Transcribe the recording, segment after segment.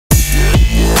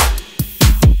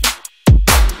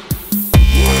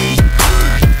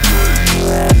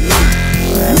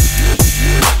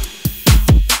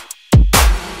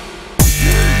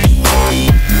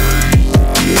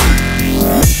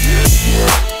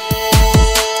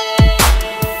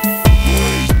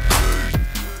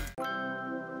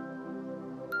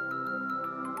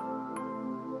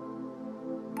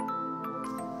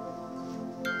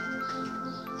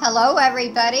Hello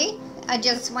everybody. I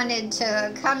just wanted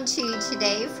to come to you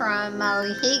today from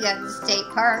Mohican State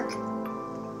Park.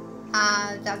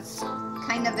 That's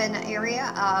kind of an area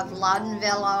of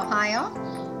Loudonville, Ohio,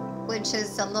 which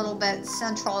is a little bit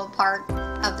central part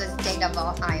of the state of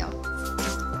Ohio.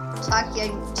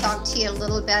 Talk to you a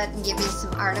little bit and give you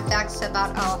some artifacts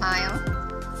about Ohio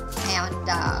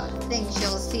and things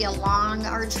you'll see along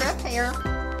our trip here.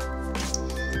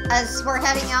 As we're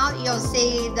heading out, you'll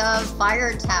see the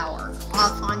fire tower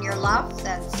off on your left.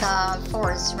 That's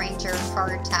Forest Ranger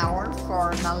Fire Tower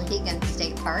for Mohican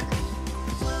State Park.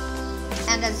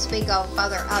 And as we go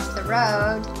further up the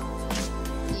road,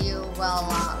 you will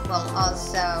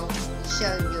also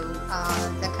show you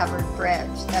the covered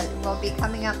bridge that will be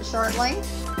coming up shortly.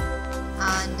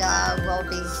 And we'll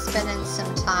be spending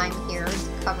some time here at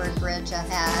the covered bridge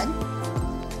ahead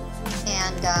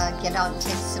and get out and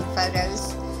take some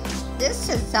photos. This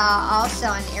is also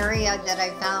an area that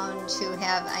I found to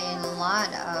have a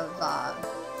lot of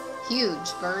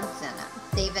huge birds in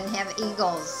it. They even have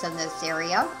eagles in this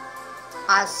area.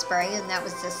 Osprey, and that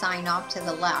was the sign off to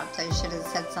the left. I should have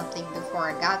said something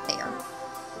before I got there.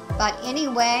 But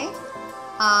anyway,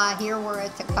 here we're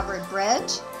at the covered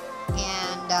bridge,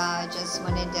 and I just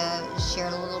wanted to share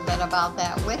a little bit about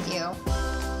that with you.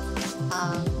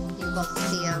 You will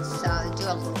see us do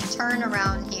a little turn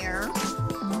around here.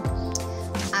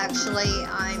 Actually,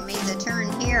 I made the turn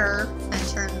here and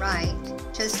turn right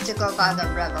just to go by the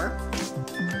river.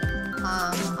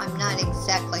 I'm not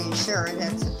exactly sure.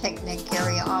 That's a picnic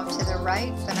area off to the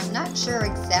right, but I'm not sure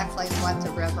exactly what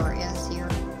the river is here,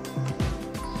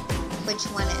 which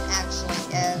one it actually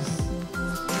is.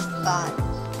 But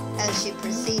as you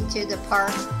proceed through the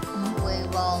park, we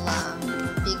will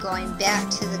be going back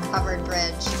to the covered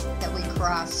bridge that we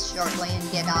crossed shortly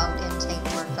and get out and take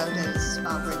more photos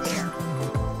while we're there.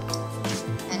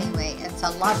 Anyway, it's a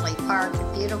lovely park,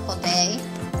 a beautiful day.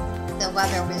 The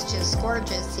weather was just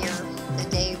gorgeous here the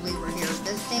day we were here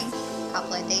visiting a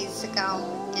couple of days ago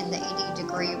in the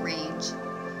 80-degree range.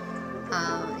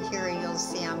 Here you'll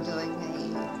see I'm doing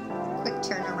a quick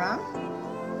turnaround,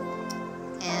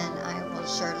 and I will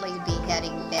shortly be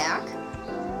heading back,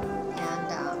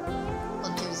 and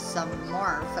we'll do some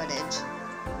more footage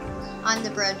on the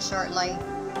bridge shortly.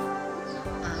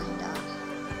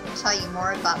 Tell you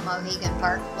more about Mohican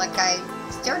Park. Like I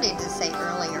started to say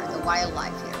earlier, the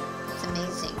wildlife here, it's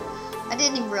amazing. I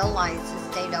didn't even realize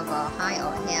the state of Ohio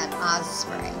had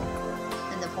osprey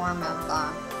in the form of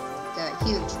the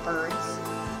huge birds.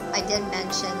 I did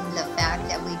mention the fact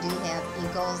that we do have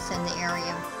eagles in the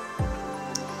area,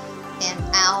 and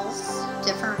owls,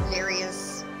 different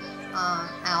various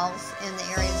owls in the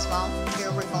area as well.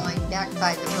 Here we're going back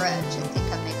by the bridge. I think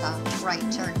I'll make a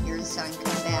right turn here so I can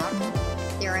come back.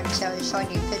 Here I'm showing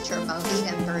you a picture of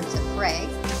Mohican birds of prey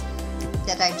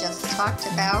that I just talked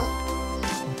about.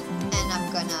 And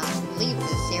I'm going to leave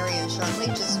this area shortly.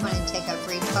 Just want to take a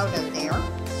brief photo there,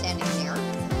 standing there,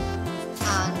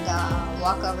 and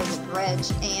walk over the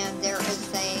bridge. And there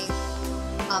is a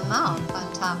mound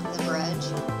on top of the bridge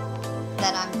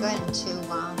that I'm going to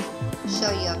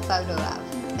show you a photo of.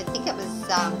 I think it was,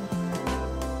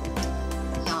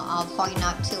 I'll point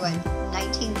out to it,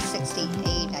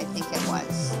 1968, I think it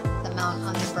was, the mount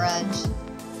on the bridge.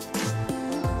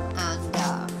 And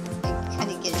it kind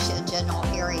of gives you a general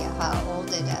area how old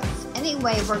it is.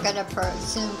 Anyway, we're going to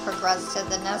soon progress to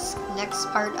the next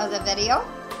part of the video,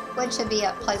 which would be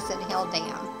at Pleasant Hill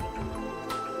Dam.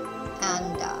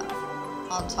 And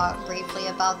I'll talk briefly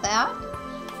about that,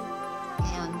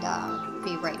 and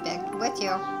be right back with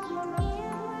you.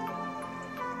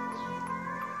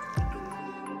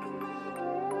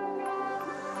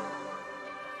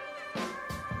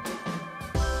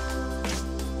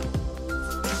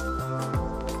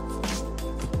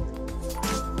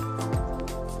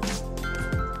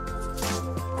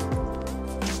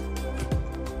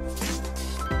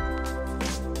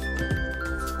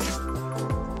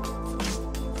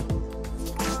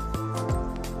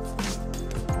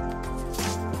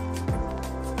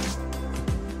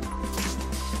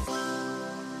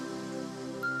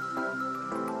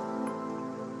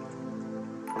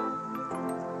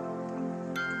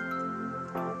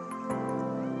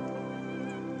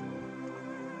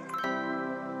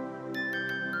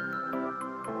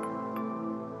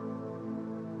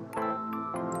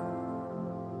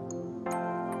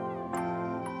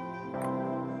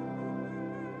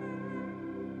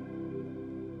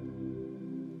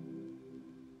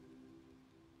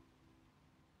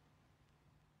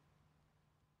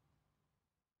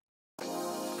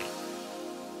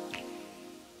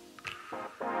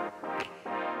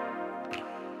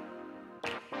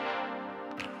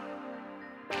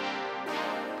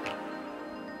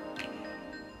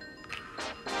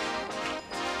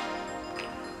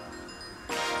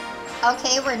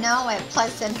 Okay, we're now at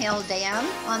Pleasant Hill Dam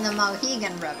on the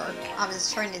Mohican River. I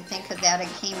was trying to think of that, it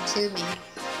came to me.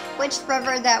 Which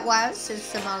river that was?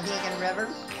 It's the Mohican River.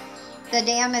 The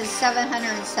dam is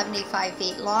 775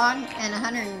 feet long and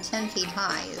 110 feet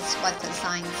high is what the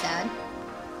sign said.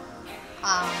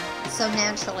 So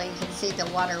naturally you can see the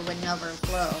water wouldn't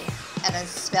overflow at a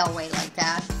spillway like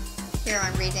that. Here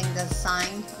I'm reading the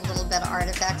sign, a little bit of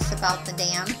artifacts about the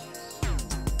dam.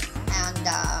 And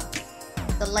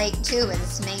the lake too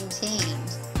is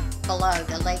maintained below.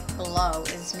 The lake below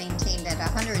is maintained at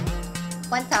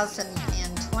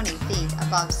 1,020 feet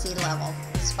above sea level,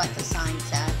 is what the sign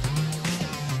said.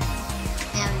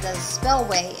 And the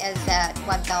spillway is at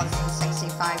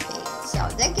 1,065 feet. So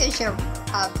that gives you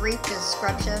a brief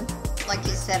description. Like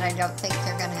you said, I don't think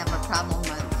they're going to have a problem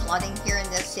with flooding here in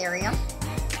this area.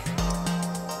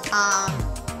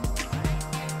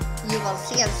 You will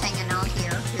see us hanging out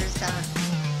here. Here's some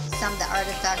of the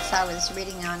artifacts I was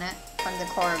reading on it from the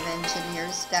Corps of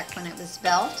Engineers back when it was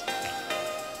built.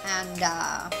 And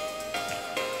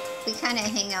we kind of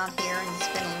hang out here and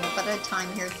spend a little bit of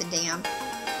time here at the dam.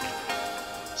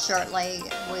 Shortly,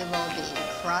 we will be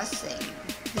crossing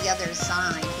the other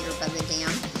side here by the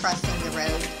dam, crossing the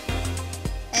road.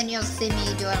 And you'll see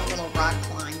me doing a little rock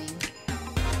climbing.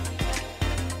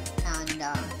 And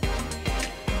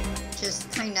just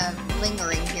kind of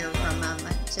lingering here for a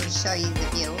moment to show you the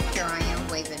view. Here I am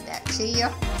waving back to you.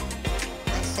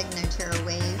 My signature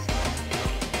wave.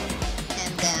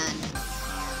 And then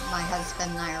my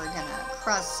husband and I are going to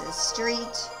cross the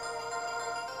street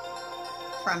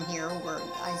from here, where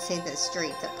I say the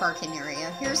street, the parking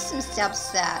area. Here's some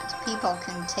steps that people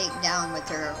can take down with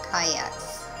their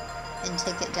kayaks and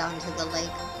take it down to the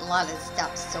lake. A lot of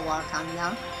steps to walk on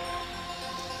now.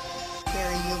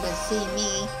 Here you will see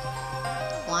me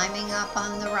climbing up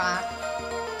on the rock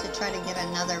to try to get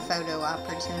another photo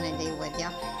opportunity with you.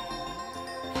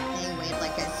 Anyway,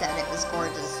 like I said, it was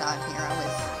gorgeous out here. I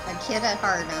was a kid at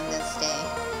heart on this day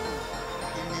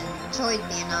and enjoyed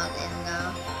being out in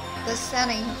this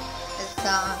setting. It's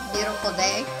a beautiful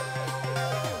day,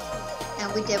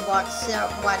 and we did watch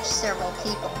several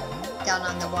people down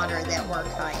on the water that were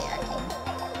kayaking.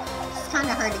 It's kind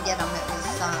of hard to get them. I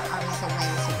was a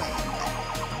ways away, but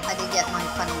I did get my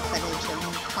funny footage of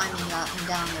me climbing up and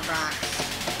down the rocks.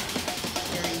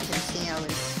 Here you can see I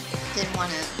didn't want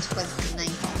to twist an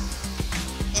ankle.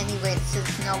 Anyway, it says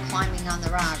no climbing on the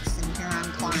rocks, and here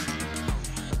I'm climbing.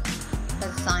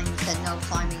 The sign said no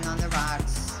climbing on the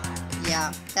rocks.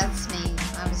 Yeah, that's me.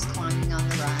 I was climbing on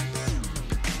the rocks.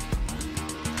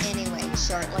 Anyway,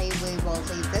 shortly we will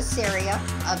leave this area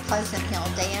of Pleasant Hill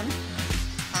Dam and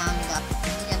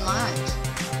Mohican Lodge.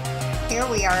 Here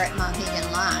we are at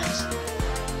Mohican Lodge,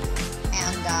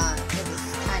 and it was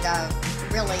kind of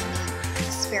really neat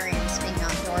experience being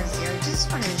outdoors here.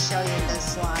 Just wanted to show you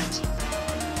this lodge.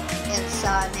 It's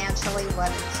naturally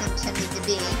what it's intended to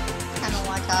be, kind of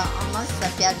like almost a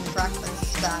bed and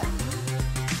breakfast, but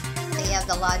they have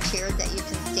the lodge here that you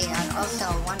can stay at. Also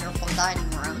a wonderful dining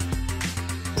room.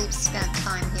 We've spent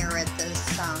time here at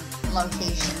this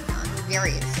location on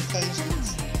various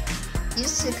occasions.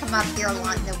 Used to come up here a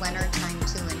lot in the winter time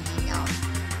too and hang out.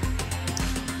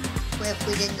 If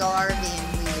we didn't go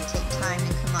RVing, we would take time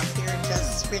and come up here and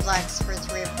just relax for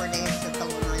 3 or 4 days at the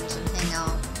lodge and hang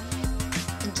out.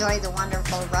 Enjoy the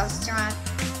wonderful restaurant,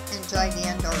 enjoy the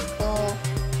indoor pool,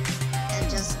 and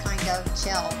just kind of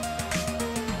chill.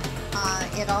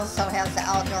 It also has an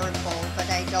outdoor pool, but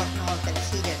I don't know if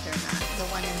it's heated or not. The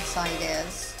one inside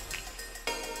is.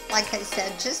 Like I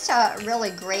said, just a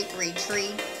really great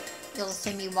retreat. You'll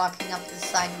see me walking up the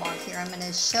sidewalk here. I'm going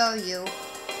to show you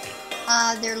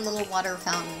their little water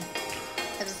fountain.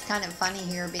 It was kind of funny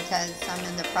here because I'm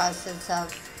in the process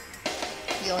of,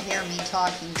 you'll hear me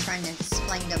talking, trying to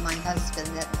explain to my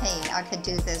husband that, hey, I could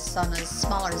do this on a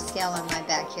smaller scale in my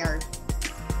backyard.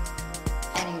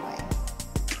 Anyway.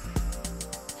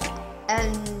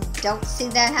 And don't see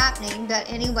that happening, but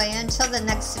anyway, until the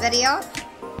next video,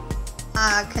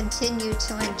 continue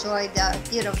to enjoy the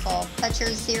beautiful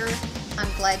pictures here. I'm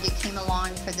glad you came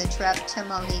along for the trip to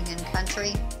Mohican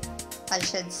Country. I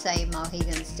should say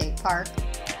Mohican State Park.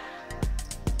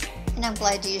 And I'm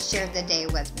glad you shared the day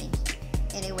with me.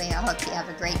 Anyway, I hope you have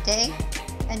a great day.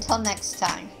 Until next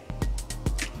time.